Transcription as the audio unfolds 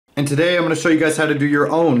And today I'm going to show you guys how to do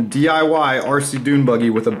your own DIY RC Dune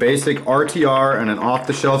Buggy with a basic RTR and an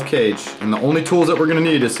off-the-shelf cage. And the only tools that we're going to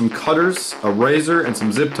need is some cutters, a razor, and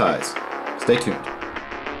some zip ties. Stay tuned.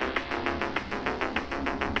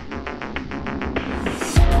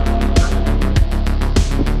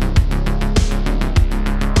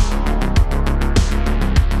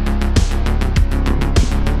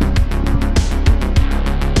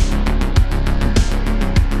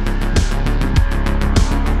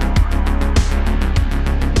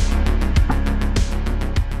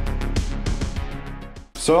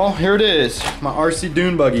 So here it is, my RC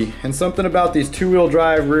Dune Buggy, and something about these two-wheel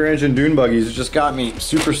drive rear-engine Dune Buggies just got me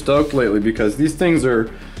super stoked lately because these things are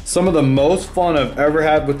some of the most fun I've ever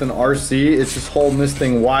had with an RC. It's just holding this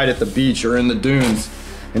thing wide at the beach or in the dunes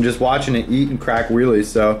and just watching it eat and crack wheelies.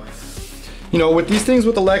 So, you know, with these things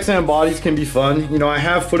with the Lexan bodies can be fun. You know, I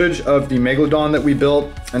have footage of the Megalodon that we built,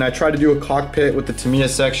 and I tried to do a cockpit with the Tamiya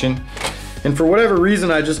section. And for whatever reason,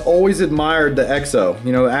 I just always admired the EXO.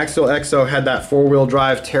 You know, the Axial EXO had that four-wheel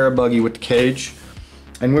drive Terra buggy with the cage.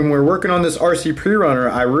 And when we were working on this RC pre-runner,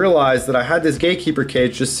 I realized that I had this Gatekeeper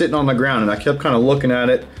cage just sitting on the ground, and I kept kind of looking at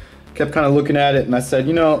it, and I said,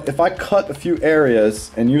 you know, if I cut a few areas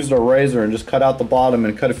and used a razor and just cut out the bottom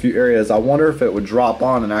and cut a few areas, I wonder if it would drop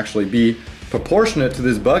on and actually be proportionate to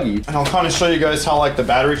this buggy. And I'll kind of show you guys how like the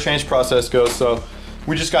battery change process goes. So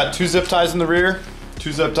we just got two zip ties in the rear,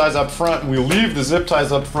 two zip ties up front, and we leave the zip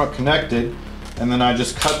ties up front connected, and then I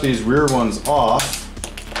just cut these rear ones off,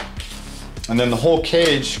 and then the whole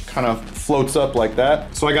cage kind of floats up like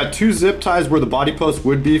that. So I got two zip ties where the body post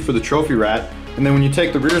would be for the trophy rat, and then when you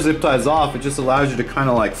take the rear zip ties off, it just allows you to kind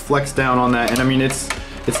of like flex down on that. And I mean, it's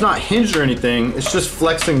not hinged or anything, it's just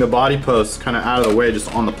flexing the body post kind of out of the way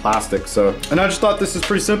just on the plastic. So, and I just thought this is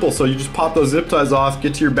pretty simple. So you just pop those zip ties off,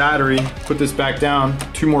 get to your battery, put this back down,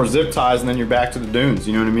 two more zip ties, and then you're back to the dunes,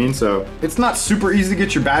 you know what I mean? So it's not super easy to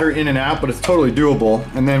get your battery in and out, but it's totally doable.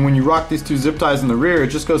 And then when you rock these two zip ties in the rear, it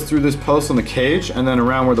just goes through this post on the cage and then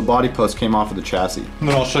around where the body post came off of the chassis. And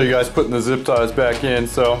then I'll show you guys putting the zip ties back in.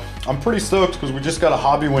 So I'm pretty stoked because we just got a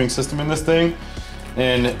hobby wing system in this thing.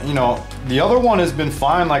 And you know, the other one has been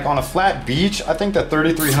fine. Like on a flat beach, I think the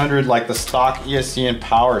 3300, like the stock ESC and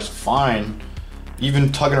power is fine. Even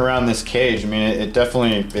tugging around this cage, I mean, it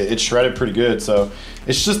definitely, it shredded pretty good. So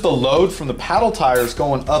it's just the load from the paddle tires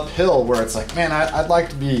going uphill where it's like, man, I'd like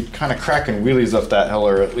to be kind of cracking wheelies up that hill,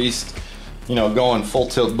 or at least, you know, going full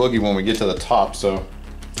tilt boogie when we get to the top. So,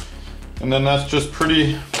 and then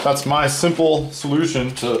that's my simple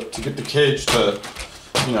solution to get the cage to,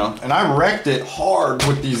 you know, and I wrecked it hard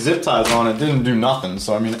with these zip ties on. It didn't do nothing.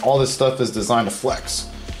 So I mean, all this stuff is designed to flex.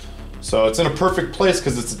 So it's in a perfect place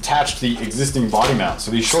because it's attached to the existing body mount.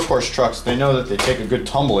 So these short course trucks, they know that they take a good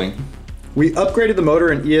tumbling. We upgraded the motor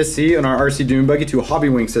and ESC on our RC Dune Buggy to a hobby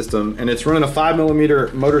wing system, and it's running a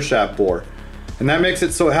 5mm motor shaft bore. And that makes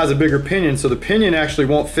it so it has a bigger pinion, so the pinion actually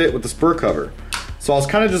won't fit with the spur cover. So I was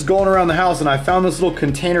kind of just going around the house and I found this little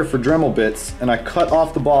container for Dremel bits, and I cut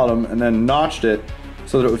off the bottom and then notched it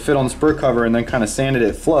so that it would fit on the spur cover, and then kind of sanded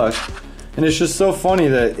it flush. And it's just so funny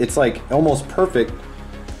that it's like almost perfect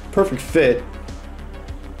fit.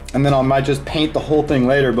 And then I might just paint the whole thing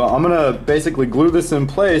later, but I'm gonna basically glue this in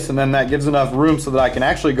place, and then that gives enough room so that I can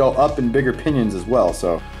actually go up in bigger pinions as well.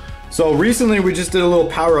 So recently we just did a little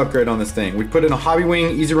power upgrade on this thing. We put in a Hobby Wing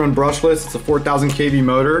Easy Run brushless. It's a 4000 kV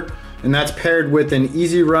motor, and that's paired with an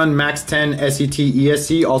Easy Run Max 10 SET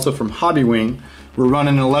ESC, also from Hobby Wing. We're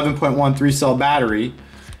running an 11.1 3-cell battery,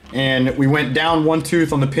 and we went down one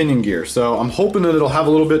tooth on the pinion gear. So I'm hoping that it'll have a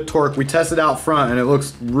little bit of torque. We tested out front and it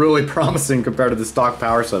looks really promising compared to the stock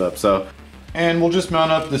power setup. So, and we'll just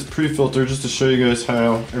mount up this pre-filter just to show you guys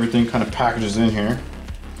how everything kind of packages in here.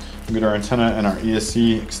 We'll get our antenna and our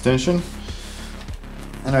ESC extension.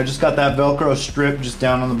 And I just got that Velcro strip just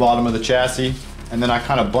down on the bottom of the chassis. And then I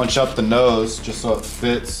kind of bunch up the nose just so it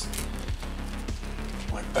fits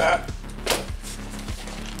like that.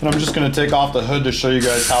 And I'm just going to take off the hood to show you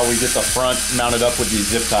guys how we get the front mounted up with these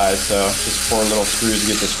zip ties. So just 4 little screws to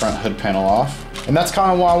get this front hood panel off. And that's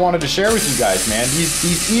kind of what I wanted to share with you guys, man.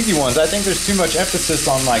 These easy ones, I think there's too much emphasis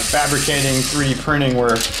on like fabricating, 3D printing,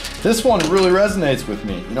 where this one really resonates with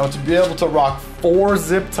me. You know, to be able to rock 4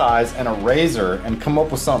 zip ties and a razor and come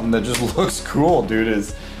up with something that just looks cool, dude,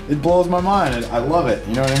 it blows my mind. I love it,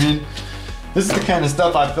 you know what I mean? This is the kind of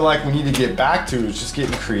stuff I feel like we need to get back to, is just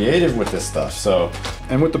getting creative with this stuff. So,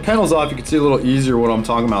 and with the panels off, you can see a little easier what I'm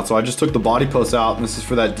talking about. So I just took the body post out, and this is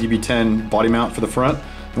for that DB10 body mount for the front.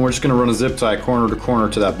 And we're just gonna run a zip tie corner to corner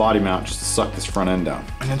to that body mount just to suck this front end down.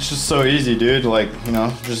 And it's just so easy, dude. Like, you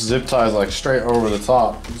know, just zip ties like straight over the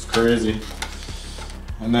top. It's crazy.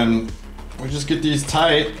 And then we just get these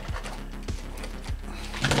tight,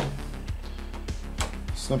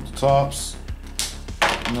 snip the tops,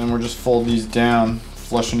 and then we'll just fold these down,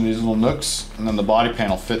 flush into these little nooks, and then the body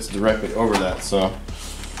panel fits directly over that. So,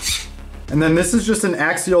 and then this is just an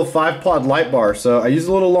Axial 5-pod light bar. So I used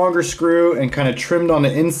a little longer screw and kind of trimmed on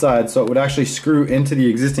the inside so it would actually screw into the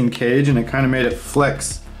existing cage, and it kind of made it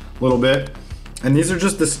flex a little bit. And these are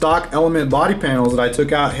just the stock element body panels that I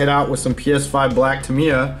took out, hit out with some PS5 black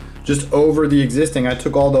Tamiya just over the existing. I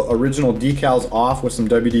took all the original decals off with some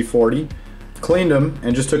WD-40, cleaned them,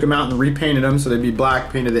 and just took them out and repainted them so they'd be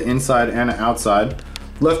black, painted the inside and the outside.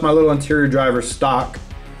 Left my little interior driver stock,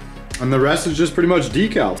 and the rest is just pretty much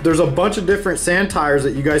decals. There's a bunch of different sand tires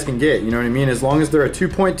that you guys can get, you know what I mean? As long as they're a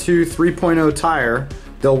 2.2, 3.0 tire,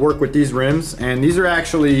 they'll work with these rims. And these are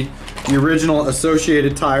actually the original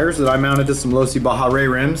Associated tires that I mounted to some Losi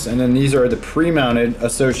Bahare rims, and then these are the pre-mounted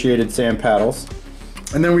Associated sand paddles.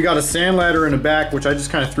 And then we got a sand ladder in the back, which I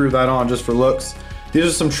just kind of threw that on just for looks. These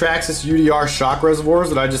are some Traxxas UDR shock reservoirs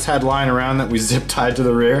that I just had lying around that we zip tied to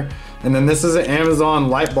the rear. And then this is an Amazon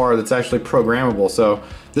light bar that's actually programmable. So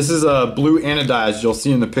this is a blue anodized, you'll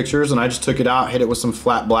see in the pictures, and I just took it out, hit it with some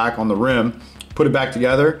flat black on the rim, put it back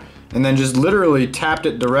together, and then just literally tapped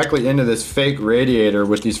it directly into this fake radiator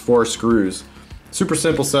with these 4 screws. Super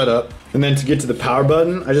simple setup. And then to get to the power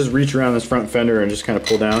button, I just reach around this front fender and just kind of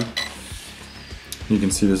pull down. You can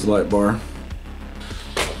see this light bar.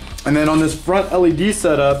 And then on this front LED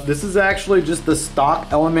setup, this is actually just the stock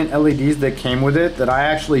element LEDs that came with it that I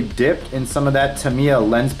actually dipped in some of that Tamiya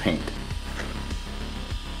lens paint.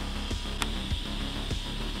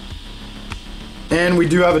 And we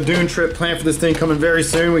do have a dune trip planned for this thing coming very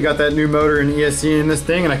soon. We got that new motor and ESC in this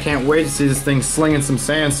thing, and I can't wait to see this thing slinging some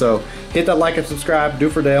sand. So hit that like and subscribe. Do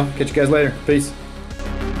for Dale. Catch you guys later. Peace.